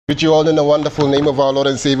Greet you all in the wonderful name of our Lord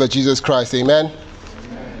and Savior Jesus Christ. Amen.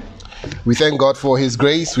 We thank God for His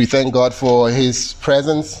grace. We thank God for His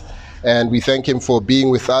presence. And we thank Him for being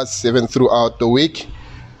with us even throughout the week.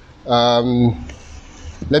 Let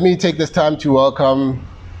me take this time to welcome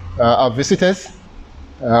our visitors.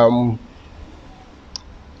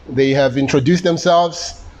 They have introduced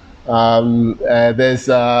themselves. There's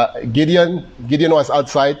Gideon. Gideon was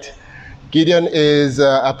outside. Gideon is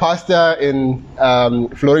a pastor in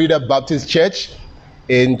Florida Baptist Church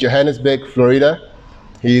in Johannesburg, Florida.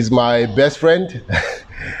 He's my best friend.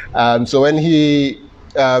 So when he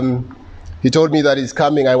told me that he's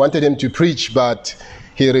coming, I wanted him to preach, but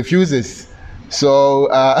he refuses. So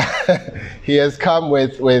he has come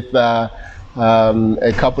with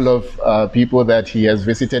a couple of people that he has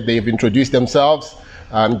visited. They've introduced themselves.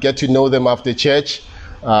 Get to know them after church.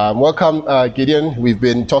 Welcome, Gideon. We've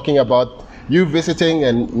been talking about you visiting,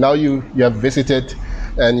 and now you have visited,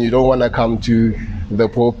 and you don't want to come to the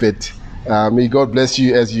pulpit. May God bless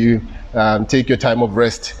you as you take your time of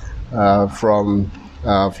rest from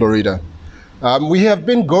Florida. We have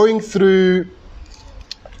been going through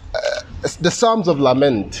the Psalms of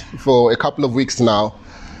Lament for a couple of weeks now.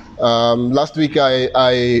 Last week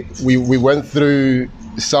we went through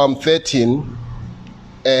Psalm 13,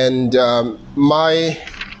 and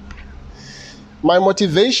my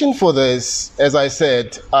motivation for this, as I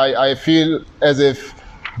said, I feel as if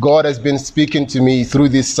God has been speaking to me through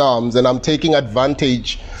these Psalms, and I'm taking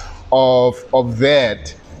advantage of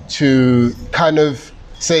that to kind of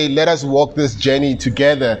say, let us walk this journey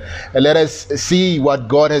together, and let us see what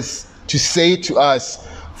God has to say to us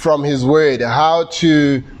from His Word, how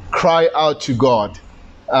to cry out to God,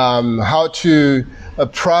 how to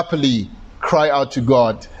properly cry out to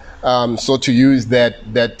God, so to use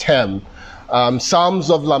that term.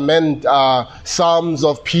 Psalms of Lament are psalms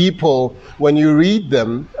of people, when you read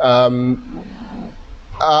them, are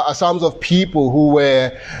psalms of people who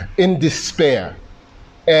were in despair.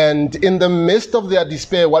 And in the midst of their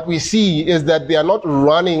despair, what we see is that they are not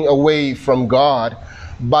running away from God,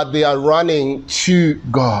 but they are running to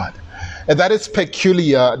God. And that is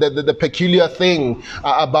peculiar, the peculiar thing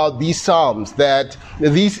about these psalms, that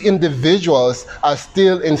these individuals are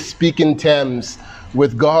still in speaking terms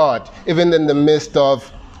with God, even in the midst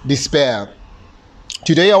of despair.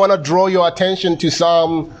 Today I want to draw your attention to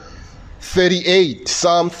Psalm 38.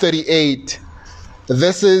 Psalm 38.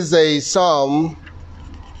 This is a psalm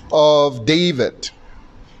of David.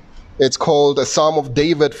 It's called a Psalm of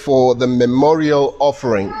David for the memorial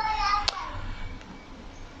offering.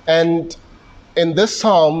 And in this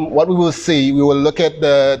psalm, what we will see, we will look at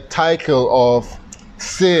the title of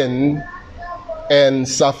Sin and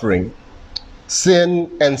Suffering. Sin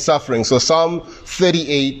and Suffering. So Psalm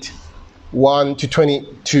 38, 1 to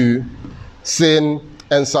 22, Sin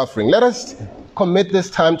and Suffering. Let us commit this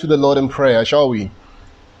time to the Lord in prayer, shall we?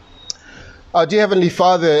 Our dear Heavenly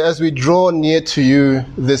Father, as we draw near to you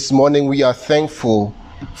this morning, we are thankful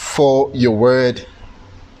for your word,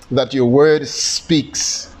 that your word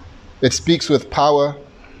speaks. It speaks with power.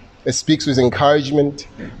 It speaks with encouragement.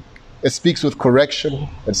 It speaks with correction.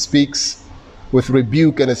 It speaks with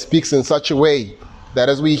rebuke, and it speaks in such a way that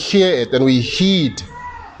as we hear it and we heed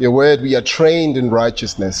your word, we are trained in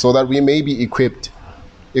righteousness, so that we may be equipped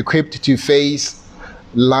to face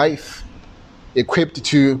life, equipped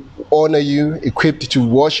to honor you, equipped to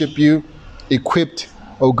worship you, equipped,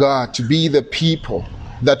 oh God, to be the people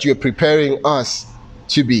that you're preparing us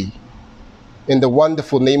to be. In the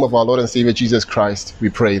wonderful name of our Lord and Savior Jesus Christ, we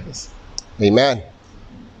pray this. Amen.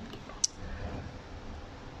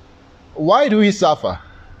 Why do we suffer?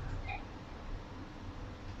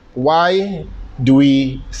 Why do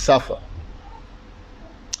we suffer?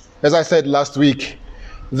 As I said last week,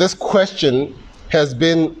 this question has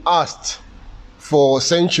been asked for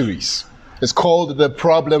centuries. It's called the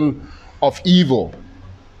problem of evil.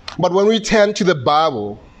 But when we turn to the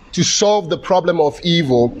Bible to solve the problem of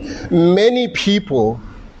evil, many people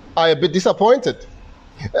are a bit disappointed.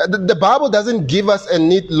 The Bible doesn't give us a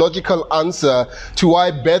neat logical answer to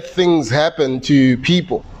why bad things happen to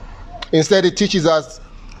people. Instead, it teaches us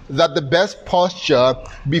that the best posture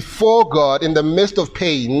before God in the midst of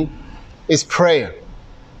pain is prayer.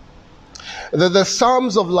 The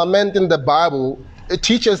Psalms of Lament in the Bible, it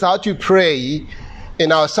teaches how to pray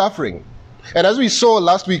in our suffering. And as we saw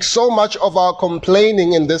last week, so much of our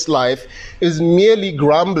complaining in this life is merely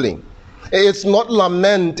grumbling. It's not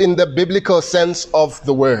lament in the biblical sense of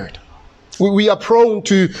the word. We are prone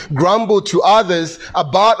to grumble to others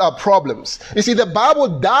about our problems. You see, the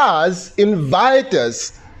Bible does invite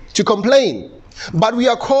us to complain, but we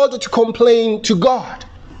are called to complain to God,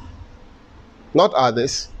 not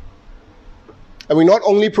others. And we not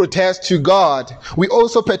only protest to God, we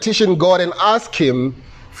also petition God and ask Him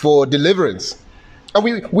for deliverance. And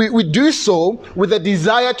we do so with a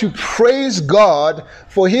desire to praise God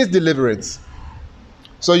for His deliverance.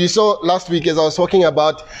 So you saw last week as I was talking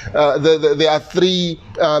about there are three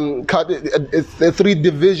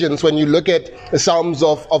divisions when you look at the Psalms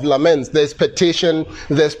of Laments. There's petition,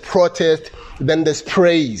 there's protest, then there's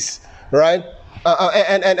praise, right?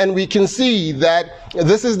 And we can see that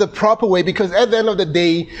this is the proper way, because at the end of the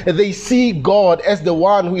day, they see God as the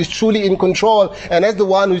one who is truly in control and as the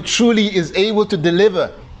one who truly is able to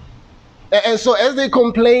deliver. And so as they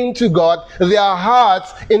complain to God, their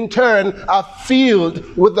hearts in turn are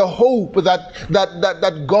filled with the hope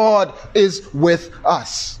that God is with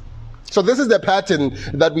us. So this is the pattern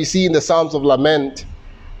that we see in the Psalms of Lament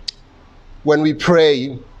when we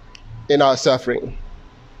pray in our suffering.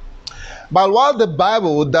 But while the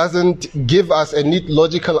Bible doesn't give us a neat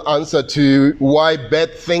logical answer to why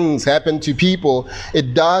bad things happen to people,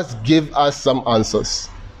 it does give us some answers.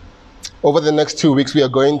 Over the next 2 weeks, we are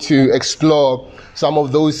going to explore some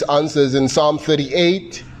of those answers in Psalm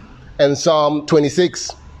 38 and Psalm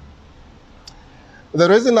 26. The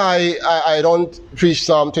reason I don't preach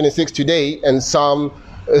Psalm 26 today and Psalm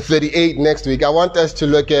 38 next week, I want us to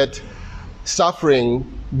look at suffering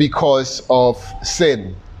because of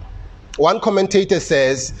sin. One commentator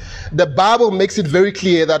says, the Bible makes it very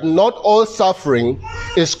clear that not all suffering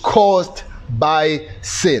is caused by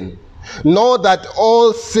sin, nor that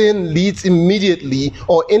all sin leads immediately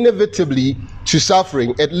or inevitably to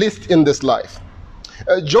suffering, at least in this life.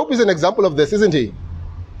 Job is an example of this, isn't he?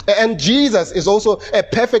 And Jesus is also a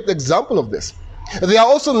perfect example of this. There are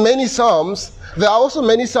also many psalms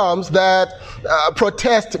that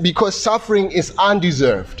protest because suffering is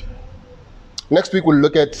undeserved. Next week we'll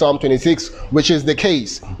look at Psalm 26, which is the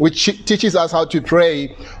case, which teaches us how to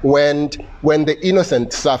pray when the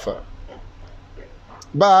innocent suffer.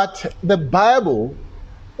 But the Bible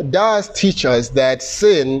does teach us that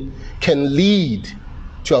sin can lead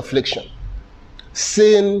to affliction.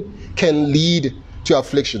 Sin can lead to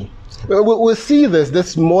affliction. We'll see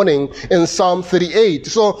this morning in Psalm 38.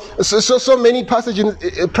 So many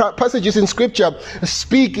passages in Scripture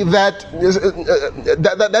speak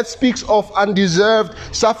that speaks of undeserved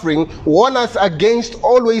suffering, warn us against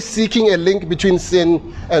always seeking a link between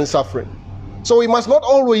sin and suffering. So we must not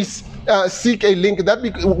always seek a link.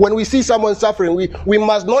 When we see someone suffering, we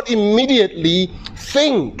must not immediately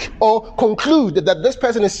think or conclude that this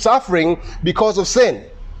person is suffering because of sin.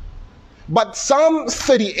 But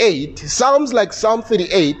Psalms like Psalm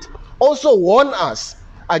 38 also warn us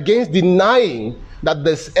against denying that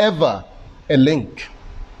there's ever a link.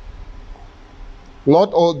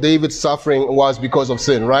 Not all David's suffering was because of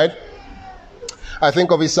sin, right? I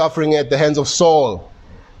think of his suffering at the hands of Saul.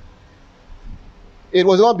 It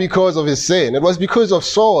was not because of his sin. It was because of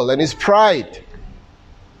Saul and his pride.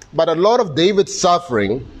 But a lot of David's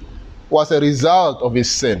suffering was a result of his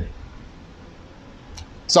sin.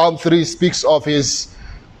 Psalm 3 speaks of his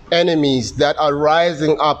enemies that are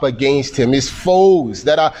rising up against him, his foes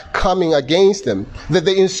that are coming against him. That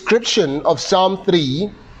the inscription of Psalm 3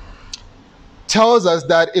 tells us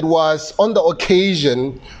that it was on the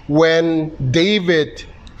occasion when David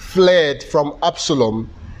fled from Absalom,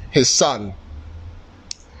 his son.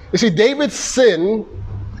 You see, David's sin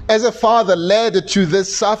as a father led to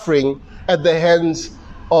this suffering at the hands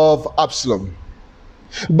of Absalom.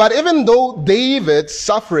 But even though David's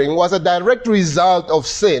suffering was a direct result of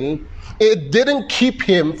sin, it didn't keep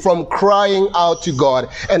him from crying out to God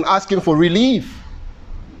and asking for relief.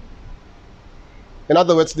 In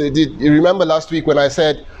other words, you remember last week when I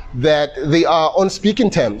said that they are on speaking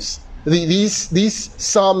terms. These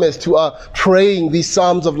psalmists who are praying these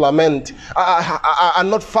psalms of lament are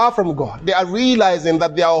not far from God. They are realizing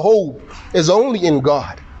that their hope is only in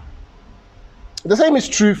God. The same is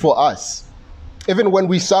true for us. Even when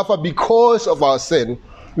we suffer because of our sin,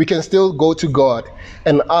 we can still go to God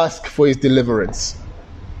and ask for His deliverance.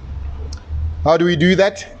 How do we do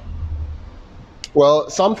that? Well,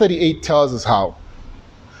 Psalm 38 tells us how.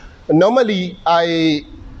 Normally, I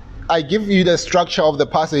give you the structure of the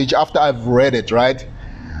passage after I've read it, right?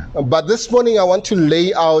 But this morning I want to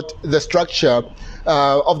lay out the structure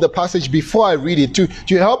of the passage before I read it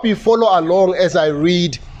to help you follow along as I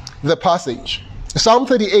read the passage. Psalm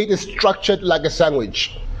 38 is structured like a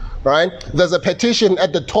sandwich, right? There's a petition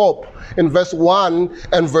at the top in verse 1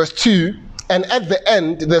 and verse 2, and at the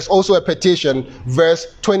end there's also a petition, verse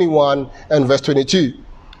 21 and verse 22.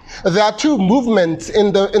 There are two movements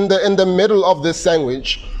in the middle of this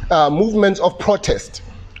sandwich, movements of protest,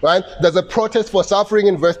 right? There's a protest for suffering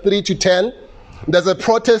in verse 3 to 10, There's a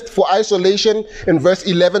protest for isolation in verse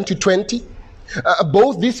 11 to 20.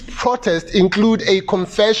 Both these protests include a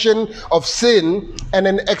confession of sin and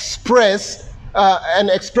an express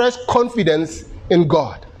confidence in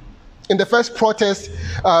God. In the first protest,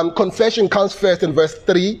 confession comes first in verse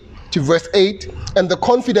 3 to verse 8, and the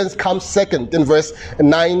confidence comes second in verse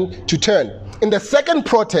 9 to 10. In the second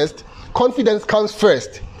protest, confidence comes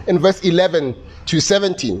first in verse 11 to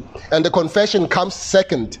 17, and the confession comes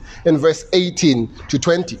second in verse 18 to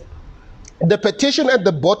 20. The petition at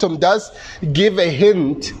the bottom does give a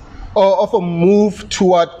hint of a move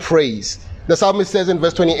toward praise. The psalmist says in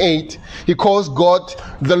verse 28, he calls God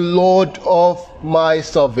the Lord of my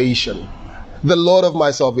salvation. The Lord of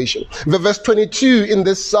my salvation. The verse 22 in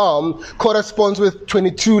this psalm corresponds with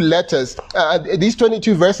 22 letters. These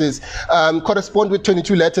 22 verses correspond with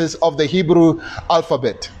 22 letters of the Hebrew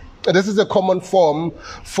alphabet. This is a common form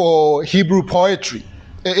for Hebrew poetry.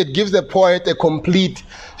 It gives the poet a complete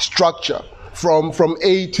structure from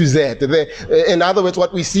A to Z. In other words,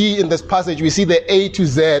 what we see in this passage, we see the A to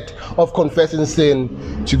Z of confessing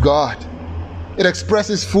sin to God. It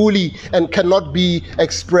expresses fully and cannot be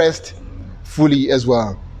expressed fully as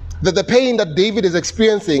well. That the pain that David is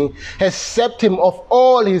experiencing has sapped him of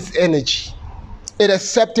all his energy. It has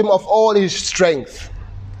sapped him of all his strength.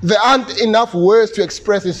 There aren't enough words to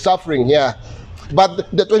express his suffering here.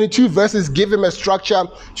 But the 22 verses give him a structure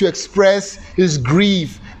to express his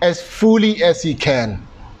grief as fully as he can.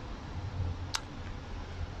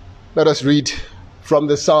 Let us read from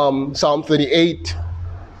the Psalm 38.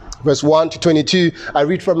 Verse 1 to 22, I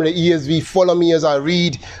read from the ESV. Follow me as I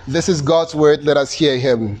read. This is God's word. Let us hear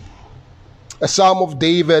him. A psalm of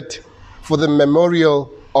David for the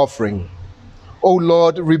memorial offering. O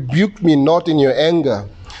Lord, rebuke me not in your anger,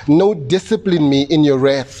 no discipline me in your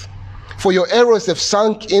wrath. For your arrows have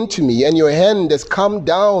sunk into me, and your hand has come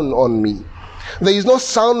down on me. There is no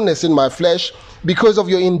soundness in my flesh because of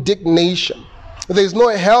your indignation. There is no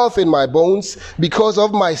health in my bones because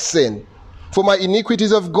of my sin. For my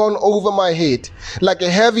iniquities have gone over my head. Like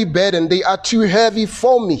a heavy burden, they are too heavy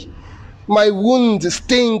for me. My wounds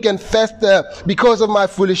stink and fester because of my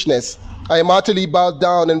foolishness. I am utterly bowed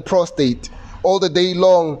down and prostrate. All the day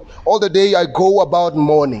long, all the day I go about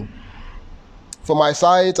mourning. For my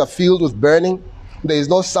sides are filled with burning. There is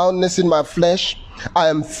no soundness in my flesh. I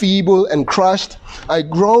am feeble and crushed. I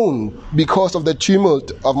groan because of the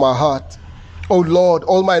tumult of my heart. O Lord,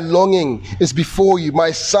 all my longing is before you.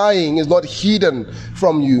 My sighing is not hidden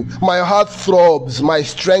from you. My heart throbs, my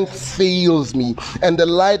strength fails me, and the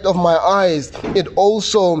light of my eyes, it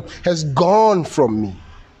also has gone from me.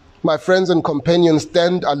 My friends and companions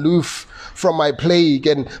stand aloof from my plague,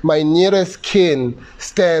 and my nearest kin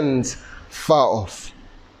stands far off.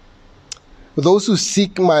 Those who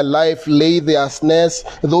seek my life lay their snares.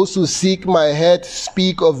 Those who seek my head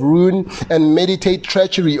speak of ruin and meditate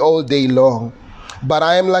treachery all day long. But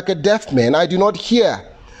I am like a deaf man, I do not hear,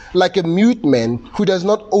 like a mute man who does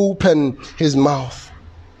not open his mouth.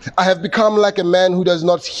 I have become like a man who does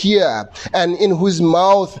not hear, and in whose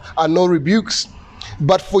mouth are no rebukes.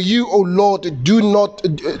 But for you, O Lord,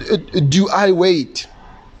 do I wait.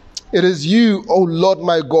 It is you, O Lord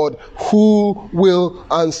my God, who will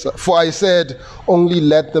answer. For I said, only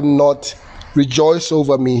let them not rejoice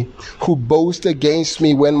over me, who boast against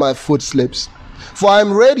me when my foot slips. For I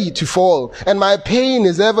am ready to fall, and my pain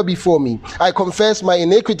is ever before me. I confess my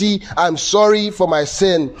iniquity, I am sorry for my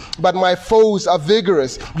sin. But my foes are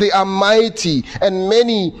vigorous, they are mighty, and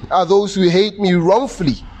many are those who hate me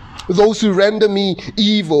wrongfully, those who render me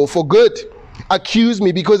evil for good, accuse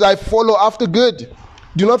me because I follow after good.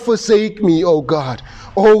 Do not forsake me, O God.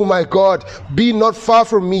 O my God, be not far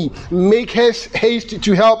from me. Make haste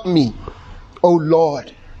to help me, O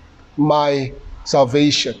Lord, my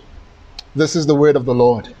salvation. This is the word of the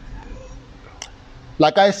Lord.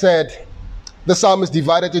 Like I said, the psalm is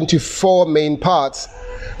divided into four main parts.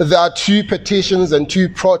 There are two petitions and two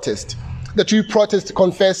protests. The two protests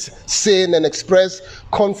confess sin and express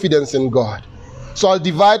confidence in God. So I'll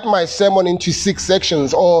divide my sermon into 6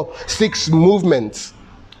 sections or 6 movements.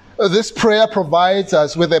 This prayer provides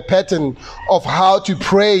us with a pattern of how to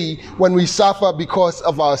pray when we suffer because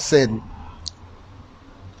of our sin.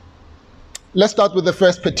 Let's start with the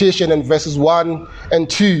first petition in verses 1 and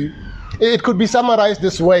 2. It could be summarized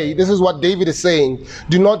this way. This is what David is saying.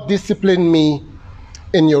 Do not discipline me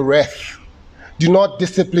in your wrath. Do not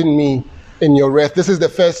discipline me in your wrath. This is the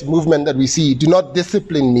first movement that we see. Do not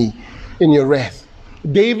discipline me in your wrath.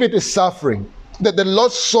 David is suffering. That the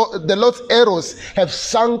Lord's arrows have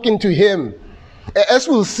sunk into him. As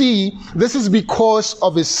we'll see, this is because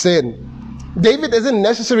of his sin. David isn't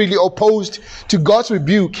necessarily opposed to God's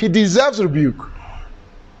rebuke. He deserves rebuke.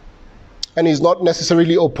 And he's not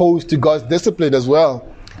necessarily opposed to God's discipline as well.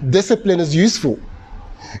 Discipline is useful.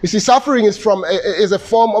 You see, suffering is a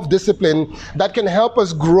form of discipline that can help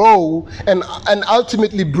us grow and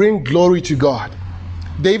ultimately bring glory to God.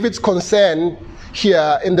 David's concern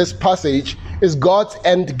here in this passage is God's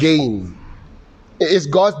end game. Is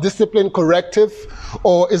God's discipline corrective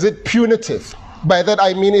or is it punitive? By that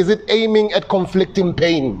I mean, is it aiming at inflicting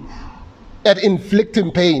pain,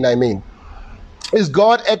 I mean? Is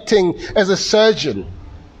God acting as a surgeon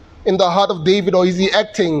in the heart of David, or is he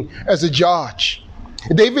acting as a judge?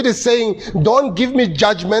 David is saying, don't give me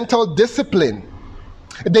judgmental discipline.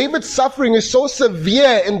 David's suffering is so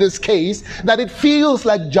severe in this case that it feels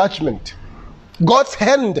like judgment. God's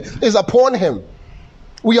hand is upon him.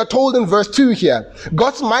 We are told in verse 2 here,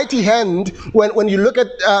 God's mighty hand, when you look at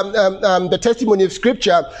the testimony of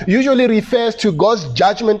Scripture, usually refers to God's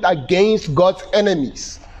judgment against God's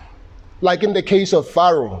enemies, like in the case of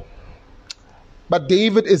Pharaoh. But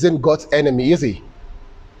David isn't God's enemy, is he?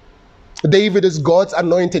 David is God's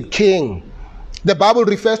anointed king. The Bible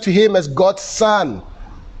refers to him as God's son.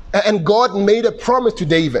 And God made a promise to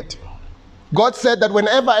David. God said that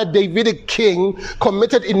whenever a Davidic king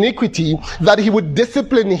committed iniquity, that he would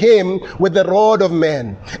discipline him with the rod of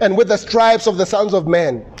men and with the stripes of the sons of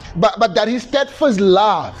men. But that his steadfast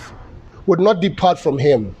love would not depart from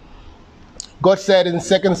him. God said in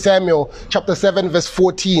 2 Samuel chapter 7 verse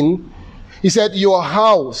 14, he said, your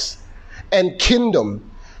house and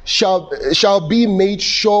kingdom shall be made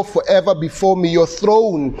sure forever before me. Your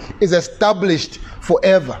throne is established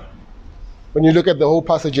forever. When you look at the whole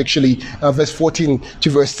passage, actually, verse 14 to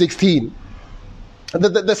verse 16,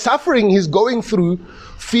 the suffering he's going through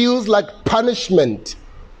feels like punishment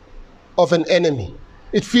of an enemy.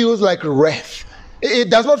 It feels like wrath. It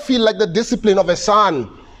does not feel like the discipline of a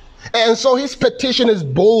son. And so his petition is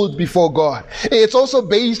bold before God. It's also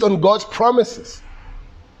based on God's promises.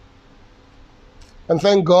 And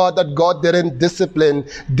thank God that God didn't discipline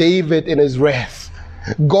David in his wrath.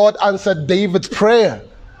 God answered David's prayer.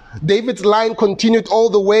 David's line continued all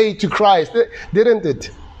the way to Christ, didn't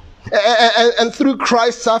it? And through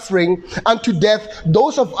Christ's suffering unto death,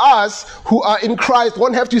 those of us who are in Christ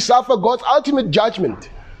won't have to suffer God's ultimate judgment.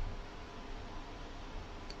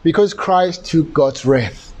 Because Christ took God's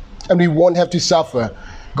wrath. And we won't have to suffer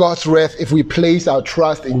God's wrath if we place our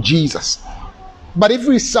trust in Jesus. But if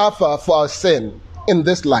we suffer for our sin in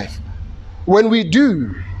this life, when we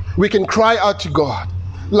do, we can cry out to God,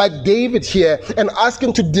 like David here, and ask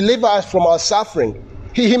him to deliver us from our suffering.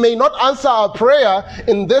 He may not answer our prayer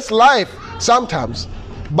in this life sometimes,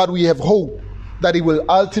 but we have hope that he will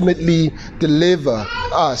ultimately deliver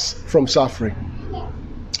us from suffering.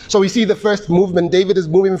 So we see the first movement. David is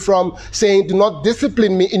moving from saying, do not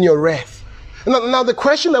discipline me in your wrath. Now the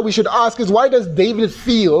question that we should ask is, why does David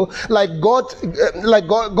feel like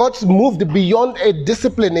God's moved beyond a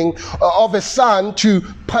disciplining of a son to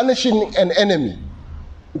punishing an enemy?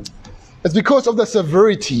 It's because of the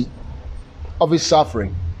severity of his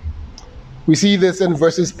suffering. We see this in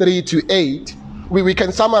verses 3 to 8. We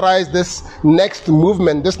can summarize this next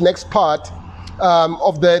movement, this next part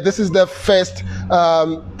this is the first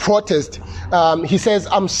protest. He says,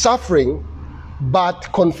 I'm suffering,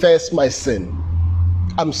 but confess my sin.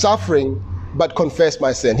 I'm suffering, but confess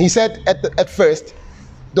my sin. He said at first,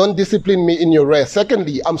 don't discipline me in your wrath.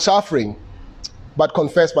 Secondly, I'm suffering, but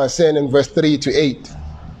confess my sin in verse 3 to 8.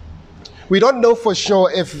 We don't know for sure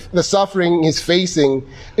if the suffering he's facing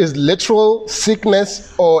is literal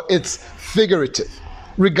sickness or it's figurative.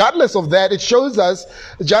 Regardless of that, it shows us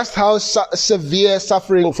just how severe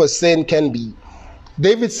suffering for sin can be.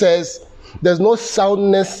 David says, there's no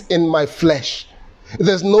soundness in my flesh.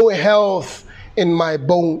 There's no health in my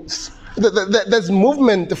bones. There's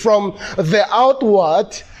movement from the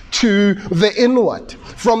outward to the inward,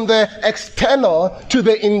 from the external to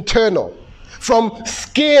the internal, from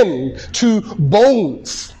skin to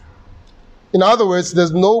bones. In other words,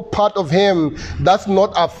 there's no part of him that's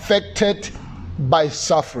not affected by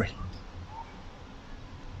suffering.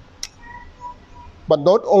 But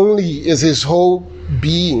not only is his whole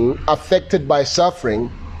being affected by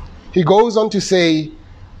suffering, he goes on to say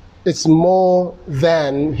it's more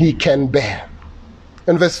than he can bear.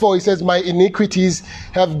 In verse 4 he says, my iniquities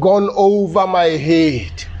have gone over my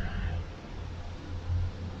head.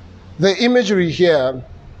 The imagery here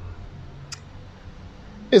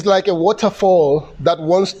is like a waterfall that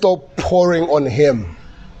won't stop pouring on him.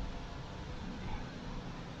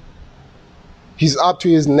 He's up to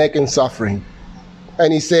his neck in suffering.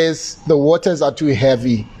 And he says, the waters are too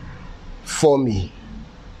heavy for me.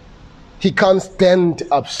 He can't stand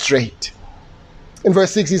up straight. In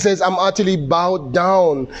verse 6, he says, I'm utterly bowed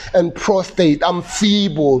down and prostrate. I'm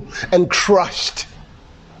feeble and crushed.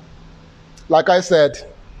 Like I said,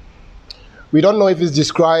 we don't know if he's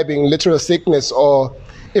describing literal sickness or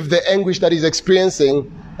if the anguish that he's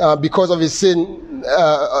experiencing because of his sin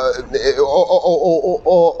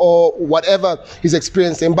or whatever he's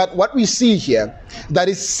experiencing. But what we see here, that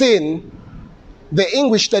his sin, the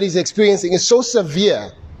anguish that he's experiencing is so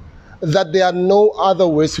severe that there are no other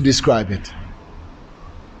words to describe it.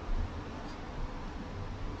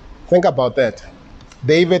 Think about that.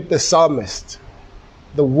 David the psalmist,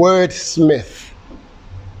 the wordsmith,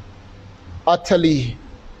 utterly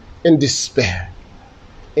in despair,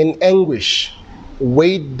 in anguish,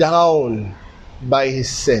 weighed down by his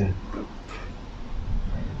sin,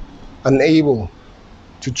 unable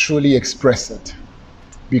to truly express it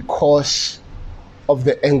because of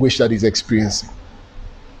the anguish that he's experiencing.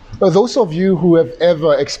 Now, those of you who have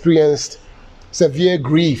ever experienced severe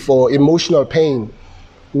grief or emotional pain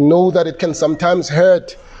know that it can sometimes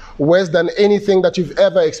hurt worse than anything that you've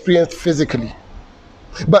ever experienced physically.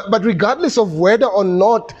 But regardless of whether or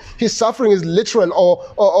not his suffering is literal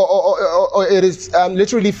or it is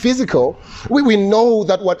literally physical, we know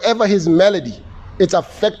that whatever his malady, it's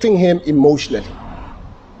affecting him emotionally.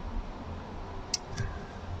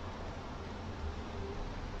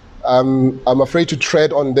 I'm afraid to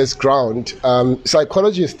tread on this ground.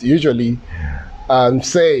 Psychologists usually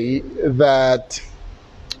say that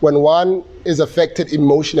when one is affected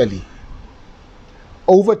emotionally,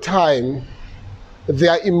 over time,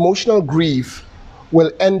 their emotional grief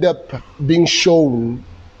will end up being shown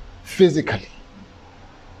physically.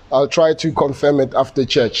 I'll try to confirm it after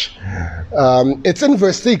church. It's in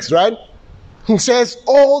verse 6, right? He says,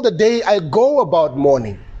 all the day I go about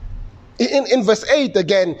mourning. In verse 8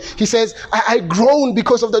 again, he says, I groan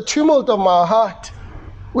because of the tumult of my heart.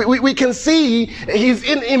 We can see he's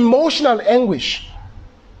in emotional anguish.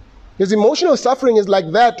 His emotional suffering is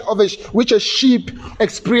like that of which a sheep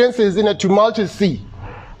experiences in a tumultuous sea.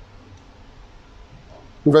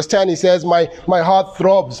 In verse 10 he says, my heart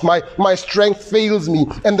throbs, my strength fails me,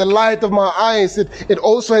 and the light of my eyes, it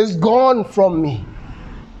also has gone from me.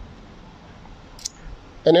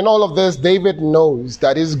 And in all of this, David knows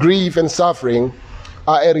that his grief and suffering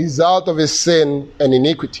are a result of his sin and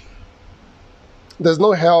iniquity. There's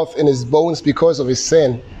no health in his bones because of his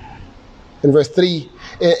sin. In verse 3,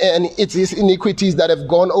 and it's his iniquities that have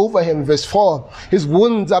gone over him. Verse 4, his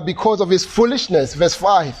wounds are because of his foolishness. Verse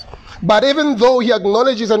 5, but even though he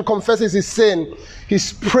acknowledges and confesses his sin, he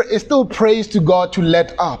still prays to God to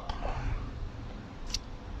let up.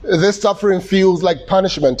 This suffering feels like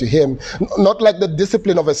punishment to him, not like the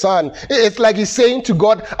discipline of a son. It's like he's saying to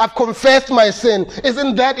God, I've confessed my sin.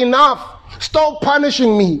 Isn't that enough? Stop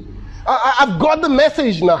punishing me. I've got the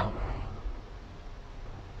message now.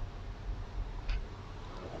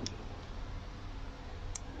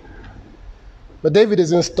 But David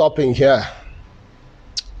isn't stopping here.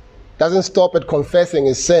 Doesn't stop at confessing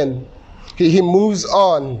his sin. He moves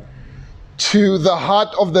on to the heart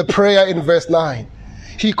of the prayer in verse 9.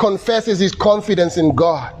 He confesses his confidence in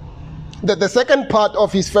God. The second part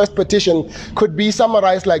of his first petition could be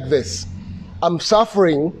summarized like this: I'm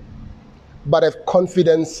suffering, but have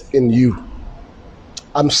confidence in you.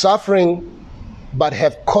 I'm suffering, but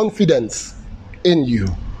have confidence in you.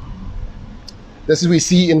 This is we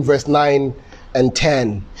see in verse 9 and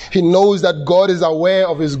 10. He knows that God is aware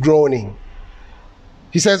of his groaning.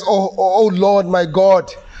 He says, oh Lord, my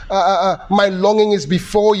God, my longing is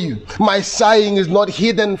before you. My sighing is not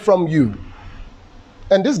hidden from you.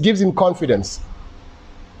 And this gives him confidence.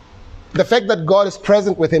 The fact that God is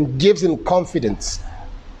present with him gives him confidence.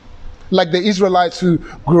 Like the Israelites who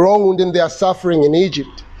groaned in their suffering in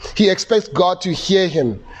Egypt, he expects God to hear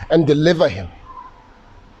him and deliver him.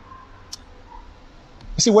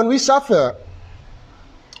 You see, when we suffer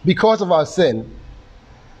because of our sin,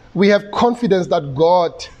 we have confidence that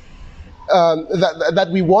God, that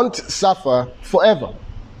we won't suffer forever.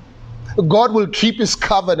 God will keep his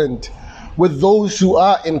covenant with those who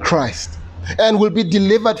are in Christ and will be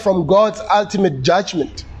delivered from God's ultimate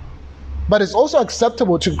judgment. But it's also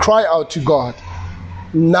acceptable to cry out to God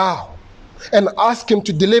now and ask him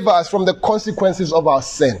to deliver us from the consequences of our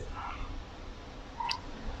sin.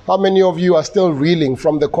 How many of you are still reeling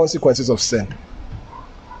from the consequences of sin?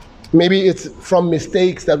 Maybe it's from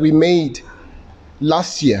mistakes that we made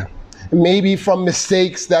last year. Maybe from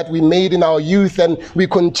mistakes that we made in our youth, and we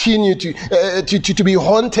continue to be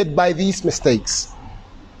haunted by these mistakes.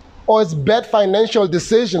 Or it's bad financial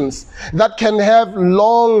decisions that can have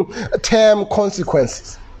long-term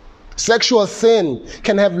consequences. Sexual sin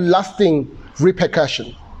can have lasting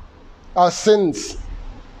repercussions. Our sins,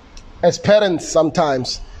 as parents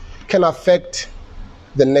sometimes, can affect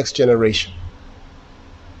the next generation.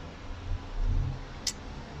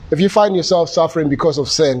 If you find yourself suffering because of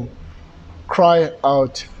sin, cry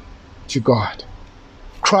out to God.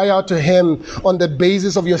 Cry out to Him on the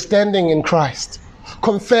basis of your standing in Christ.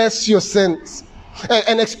 Confess your sins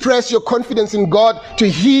and express your confidence in God to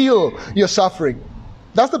heal your suffering.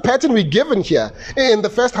 That's the pattern we're given here in the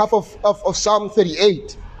first half of Psalm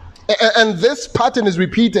 38. And this pattern is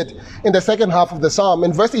repeated in the second half of the psalm.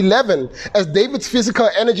 In verse 11, as David's physical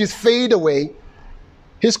energies fade away,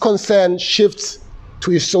 his concern shifts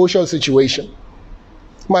to his social situation.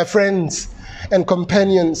 My friends and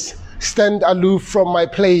companions stand aloof from my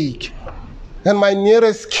plague, and my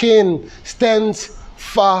nearest kin stands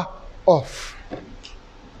far off.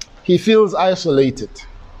 He feels isolated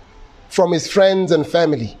from his friends and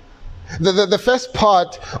family. The first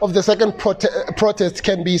part of the second protest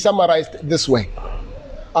can be summarized this way: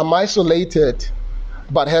 I'm isolated,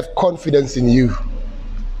 but have confidence in you.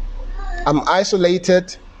 I'm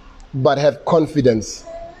isolated, but have confidence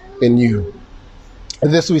in you.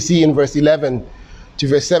 This we see in verse 11 to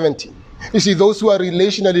verse 17. You see, those who are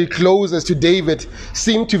relationally closest to David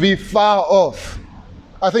seem to be far off.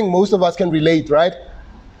 I think most of us can relate, right?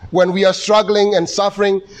 When we are struggling and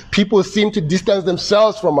suffering, people seem to distance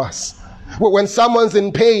themselves from us. When someone's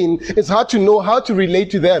in pain, it's hard to know how to relate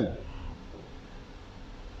to them.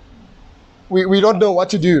 We don't know what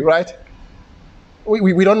to do, right?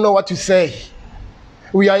 We don't know what to say.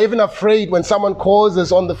 We are even afraid when someone calls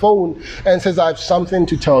us on the phone and says, I have something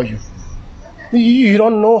to tell you. You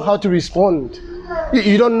don't know how to respond.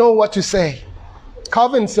 You don't know what to say.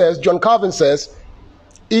 John Calvin says,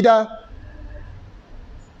 either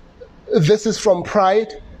this is from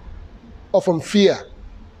pride or from fear.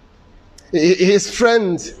 His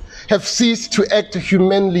friends have ceased to act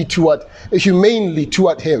humanely toward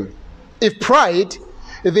him. If pride,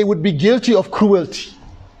 they would be guilty of cruelty.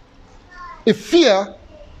 If fear,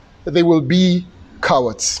 they will be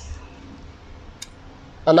cowards.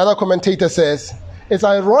 Another commentator says, it's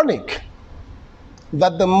ironic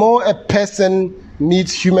that the more a person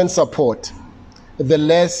needs human support, the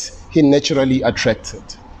less he naturally attracts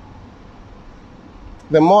it.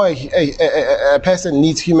 The more a person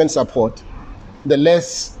needs human support, the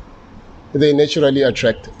less they naturally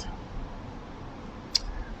attract it.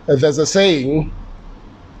 There's a saying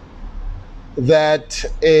that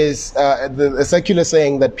is a secular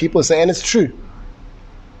saying that people say, and it's true: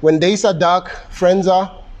 when days are dark, friends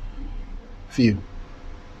are few.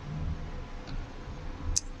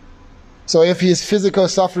 So if his physical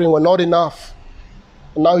suffering were not enough,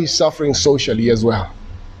 now he's suffering socially as well.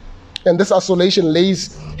 And this isolation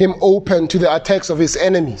lays him open to the attacks of his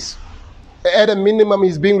enemies. At a minimum,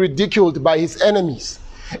 he's being ridiculed by his enemies.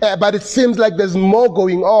 But it seems like there's more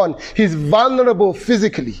going on. He's vulnerable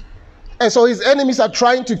physically. And so his enemies are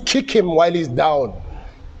trying to kick him while he's down.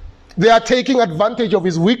 They are taking advantage of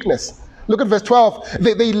his weakness. Look at verse 12.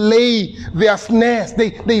 They lay their snares.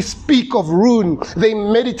 They speak of ruin. They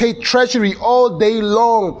meditate treachery all day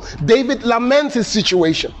long. David laments his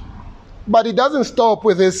situation. But he doesn't stop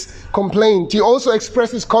with his complaint. He also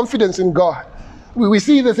expresses confidence in God. We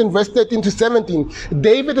see this in verse 13 to 17.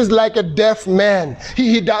 David is like a deaf man.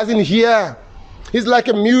 He doesn't hear. He's like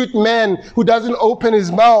a mute man who doesn't open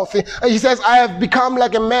his mouth. He says, I have become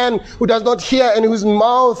like a man who does not hear and whose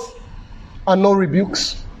mouth are no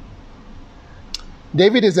rebukes.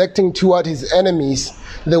 David is acting toward his enemies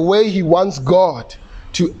the way he wants God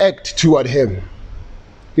to act toward him.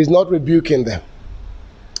 He's not rebuking them.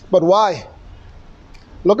 But why?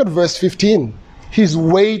 Look at verse 15. He's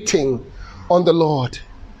waiting on the Lord.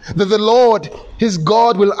 That the Lord, his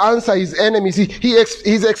God, will answer his enemies.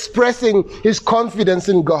 He's expressing his confidence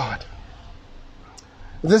in God.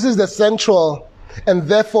 This is the central and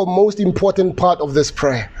therefore most important part of this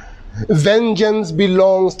prayer. Vengeance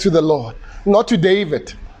belongs to the Lord, not to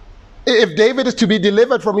David. If David is to be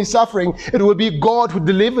delivered from his suffering, it will be God who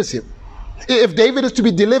delivers him. If David is to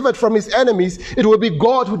be delivered from his enemies, it will be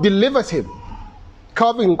God who delivers him.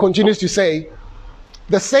 Calvin continues to say,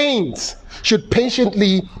 the saints should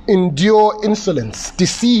patiently endure insolence,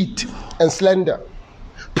 deceit, and slander.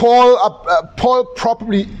 Paul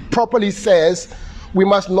properly says we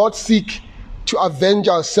must not seek to avenge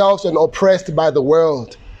ourselves when oppressed by the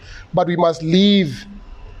world, but we must leave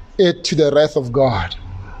it to the wrath of God.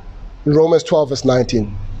 In Romans 12, verse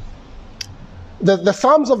 19. The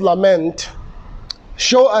Psalms of Lament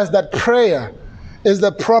show us that prayer is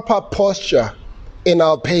the proper posture in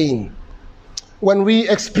our pain. When we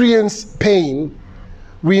experience pain,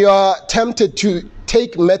 we are tempted to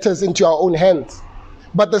take matters into our own hands.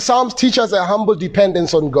 But the Psalms teach us a humble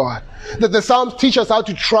dependence on God. That the Psalms teach us how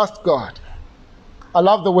to trust God. I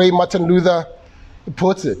love the way Martin Luther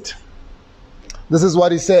puts it. This is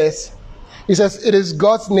what he says. He says, it is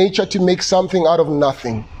God's nature to make something out of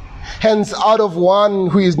nothing. Hence, out of one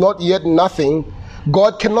who is not yet nothing,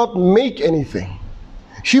 God cannot make anything.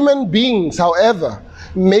 Human beings, however,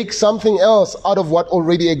 make something else out of what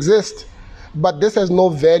already exists, but this has no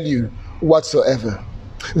value whatsoever.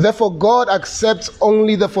 Therefore, God accepts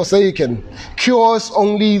only the forsaken, cures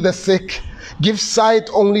only the sick, gives sight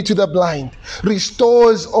only to the blind,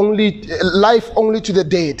 restores only life only to the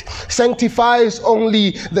dead, sanctifies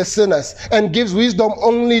only the sinners, and gives wisdom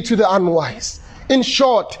only to the unwise. In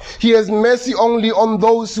short, he has mercy only on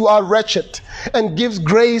those who are wretched, and gives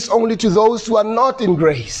grace only to those who are not in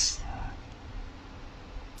grace.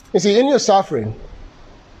 You see, in your suffering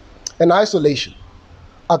and isolation,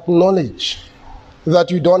 acknowledge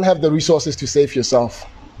that you don't have the resources to save yourself.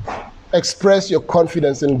 Express your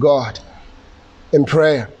confidence in God in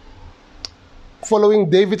prayer. Following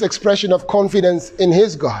David's expression of confidence in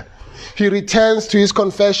his God, he returns to his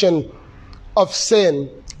confession of sin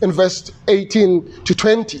in verse 18 to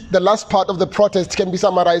 20. The last part of the protest can be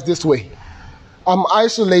summarized this way: I'm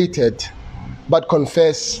isolated, but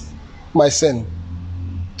confess my sin.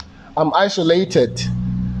 I'm isolated,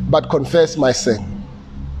 but confess my sin.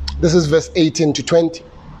 This is verse 18 to 20.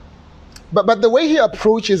 But the way he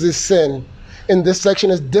approaches his sin in this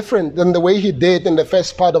section is different than the way he did in the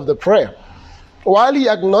first part of the prayer. While he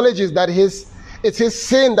acknowledges that it's his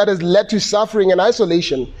sin that has led to suffering and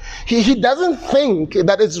isolation, he doesn't think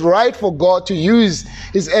that it's right for God to use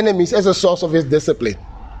his enemies as a source of his discipline.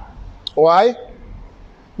 Why?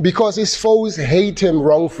 Because his foes hate him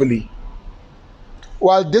wrongfully.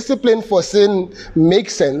 While discipline for sin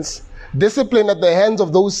makes sense, discipline at the hands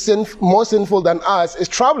of those more sinful than us is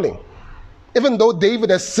troubling. Even though David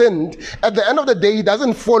has sinned, at the end of the day, he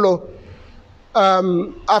doesn't follow he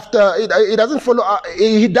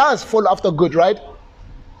does follow after good, right?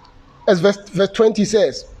 As verse 20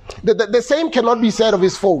 says, the same cannot be said of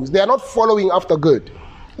his foes. They are not following after good.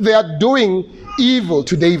 They are doing evil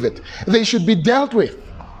to David. They should be dealt with.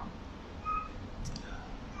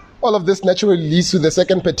 All of this naturally leads to the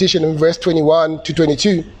second petition in verse 21 to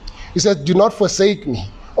 22. He says, do not forsake me,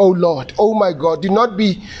 O Lord, O my God, do not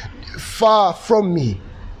be far from me.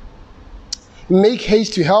 Make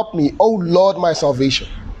haste to help me, O Lord, my salvation.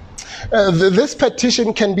 This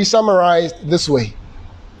petition can be summarized this way: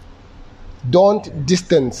 don't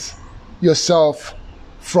distance yourself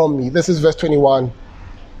from me. This is verse 21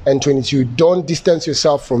 and 22. Don't distance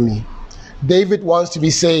yourself from me. David wants to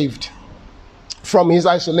be saved from his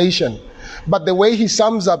isolation, but the way he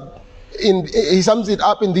sums it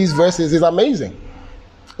up in these verses is amazing.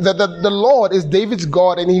 That the Lord is David's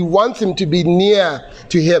God, and he wants him to be near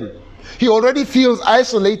to him. He already feels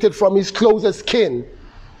isolated from his closest kin.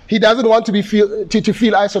 He doesn't want to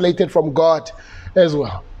feel isolated from God as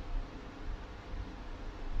well.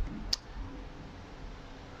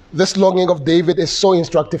 This longing of David is so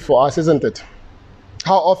instructive for us, isn't it?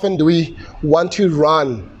 How often do we want to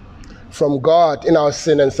run from God in our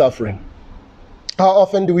sin and suffering? How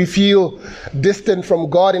often do we feel distant from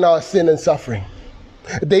God in our sin and suffering?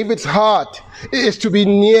 David's heart is to be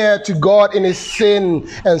near to God in his sin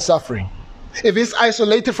and suffering. If he's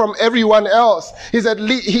isolated from everyone else,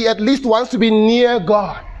 he at least wants to be near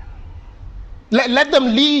God. Let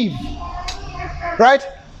them leave, right?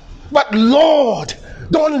 But Lord,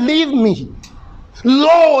 don't leave me.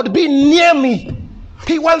 Lord, be near me.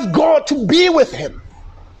 He wants God to be with him.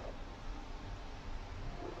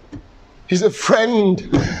 He's a friend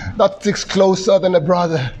that sticks closer than a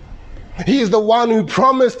brother. He is the one who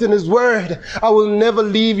promised in his word, I will never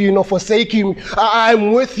leave you nor forsake you. I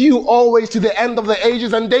am with you always to the end of the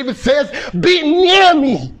ages. And David says, be near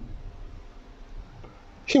me.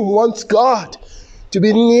 He wants God to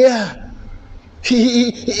be near. He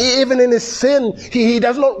even in his sin, he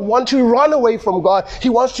does not want to run away from God. He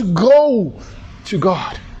wants to go to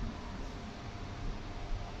God.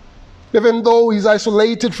 Even though he's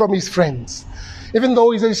isolated from his friends, even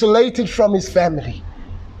though he's isolated from his family,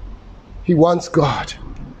 he wants God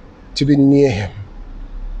to be near him.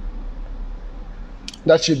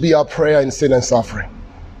 That should be our prayer in sin and suffering.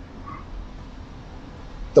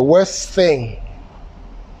 The worst thing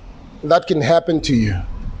that can happen to you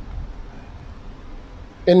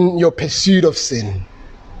in your pursuit of sin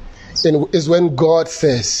is when God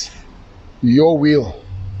says, your will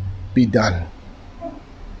be done.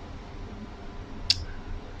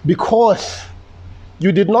 Because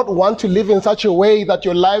you did not want to live in such a way that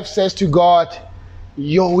your life says to God,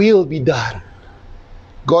 your will be done.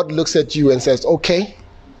 God looks at you and says, okay,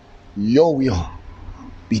 your will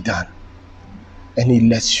be done. And he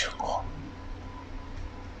lets you go.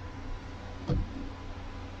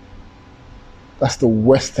 That's the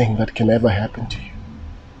worst thing that can ever happen to you.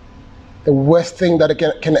 The worst thing that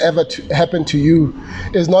can ever happen to you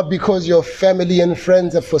is not because your family and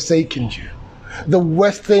friends have forsaken you. The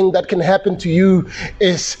worst thing that can happen to you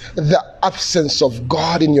is the absence of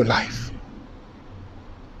God in your life.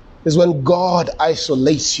 Is when God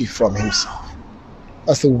isolates you from himself.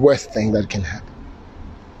 That's the worst thing that can happen.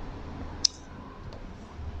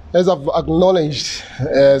 As I've acknowledged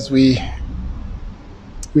as we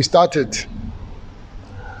started,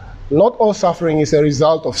 not all suffering is a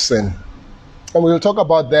result of sin. And we will talk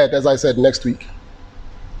about that, as I said, next week.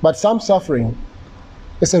 But some suffering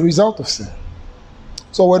is a result of sin.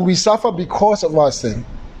 So when we suffer because of our sin,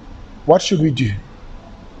 what should we do?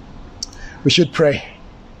 We should pray.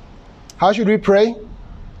 How should we pray?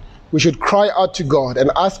 We should cry out to God and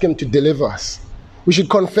ask him to deliver us. We should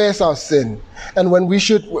confess our sin. And when we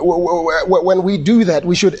do that,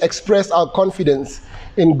 we should express our confidence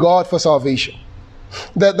in God for salvation.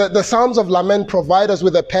 The Psalms of Lament provide us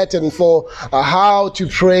with a pattern for how to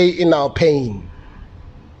pray in our pain.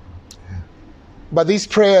 But these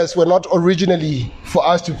prayers were not originally for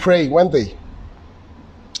us to pray, weren't they?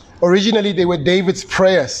 Originally, they were David's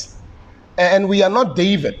prayers. And we are not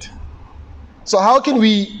David. So how can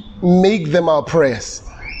we make them our prayers?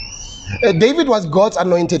 David was God's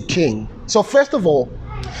anointed king. So first of all,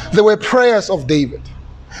 they were prayers of David.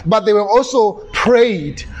 But they were also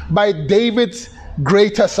prayed by David's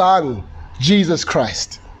greater son, Jesus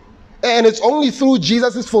Christ. And it's only through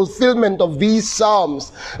Jesus' fulfillment of these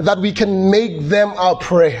psalms that we can make them our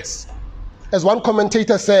prayers. As one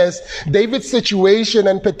commentator says, David's situation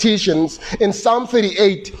and petitions in Psalm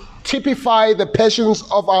 38 typify the passions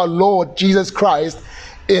of our Lord Jesus Christ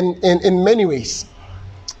in many ways.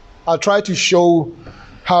 I'll try to show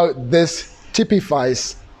how this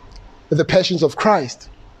typifies the passions of Christ.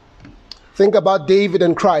 Think about David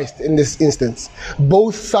and Christ in this instance.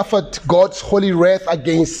 Both suffered God's holy wrath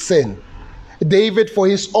against sin. David for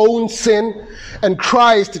his own sin, and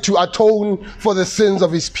Christ to atone for the sins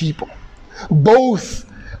of his people. Both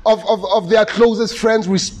of their closest friends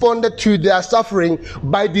responded to their suffering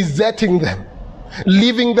by deserting them,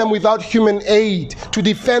 leaving them without human aid to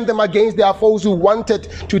defend them against their foes who wanted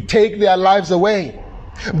to take their lives away.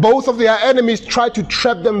 Both of their enemies tried to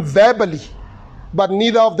trap them verbally, but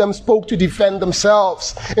neither of them spoke to defend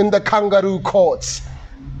themselves in the kangaroo courts.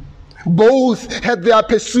 Both had their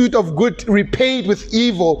pursuit of good repaid with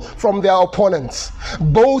evil from their opponents.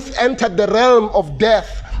 Both entered the realm of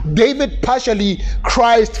death, David partially,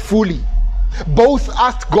 Christ fully. Both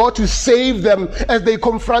asked God to save them as they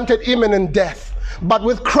confronted imminent death. But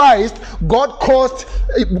with Christ,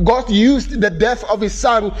 God used the death of his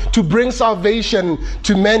son to bring salvation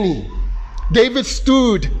to many. David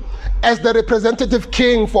stood as the representative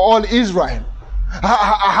king for all Israel.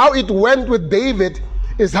 How it went with David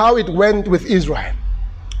is how it went with Israel.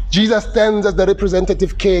 Jesus stands as the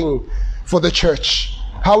representative king for the church.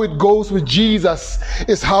 How it goes with Jesus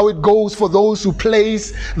is how it goes for those who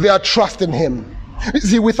place their trust in him.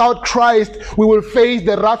 See, without Christ, we will face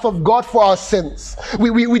the wrath of God for our sins.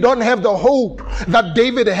 We don't have the hope that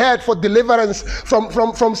David had for deliverance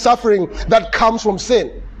from suffering that comes from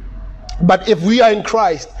sin. But if we are in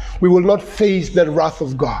Christ, we will not face the wrath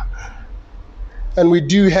of God. And we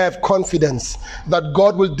do have confidence that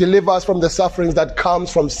God will deliver us from the sufferings that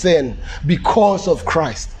comes from sin because of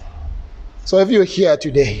Christ. So if you're here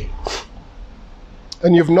today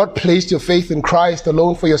and you've not placed your faith in Christ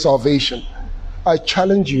alone for your salvation, I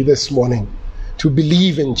challenge you this morning to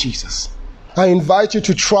believe in Jesus. I invite you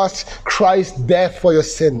to trust Christ's death for your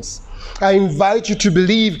sins. I invite you to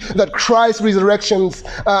believe that Christ's resurrection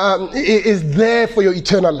is there for your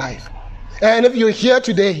eternal life. And if you're here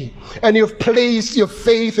today and you've placed your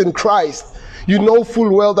faith in Christ, you know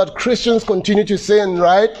full well that Christians continue to sin,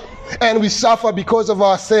 right? And we suffer because of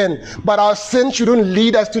our sin. But our sin shouldn't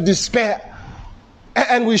lead us to despair.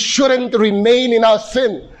 And we shouldn't remain in our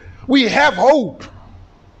sin. We have hope.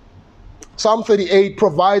 Psalm 38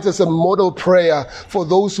 provides us a model prayer for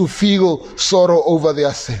those who feel sorrow over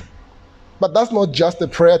their sin. But that's not just a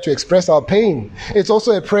prayer to express our pain. It's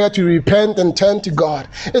also a prayer to repent and turn to God.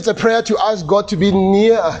 It's a prayer to ask God to be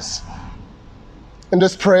near us. In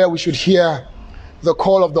this prayer, we should hear the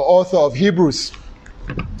call of the author of Hebrews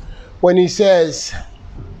when he says,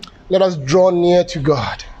 "Let us draw near to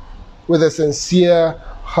God with a sincere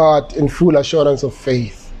heart in full assurance of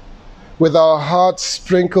faith, with our hearts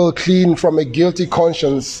sprinkled clean from a guilty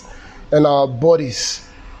conscience and our bodies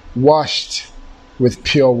washed with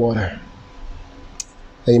pure water."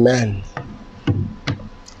 Amen.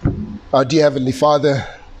 Our dear Heavenly Father,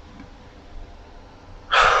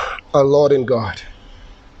 our Lord and God,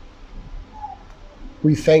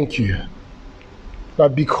 we thank you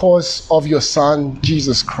that because of your Son,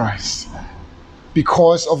 Jesus Christ,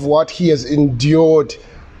 because of what he has endured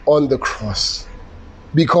on the cross,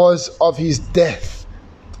 because of his death,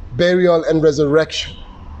 burial, and resurrection,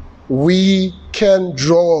 we can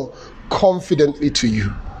draw confidently to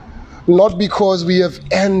you. Not because we have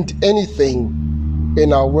earned anything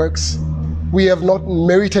in our works, we have not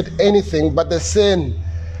merited anything but the sin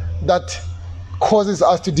that causes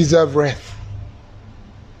us to deserve wrath.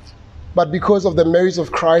 But because of the merits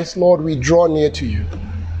of Christ, Lord, we draw near to you.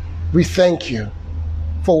 We thank you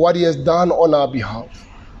for what he has done on our behalf.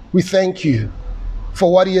 We thank you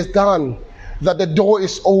for what he has done, that the door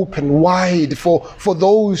is open wide for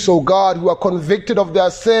those, oh God, who are convicted of their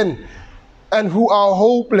sin and who are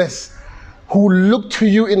hopeless, who look to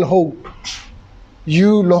you in hope.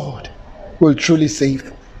 You, Lord, will truly save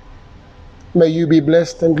them. May you be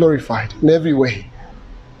blessed and glorified in every way.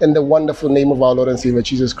 In the wonderful name of our Lord and Savior,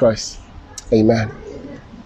 Jesus Christ. Amen.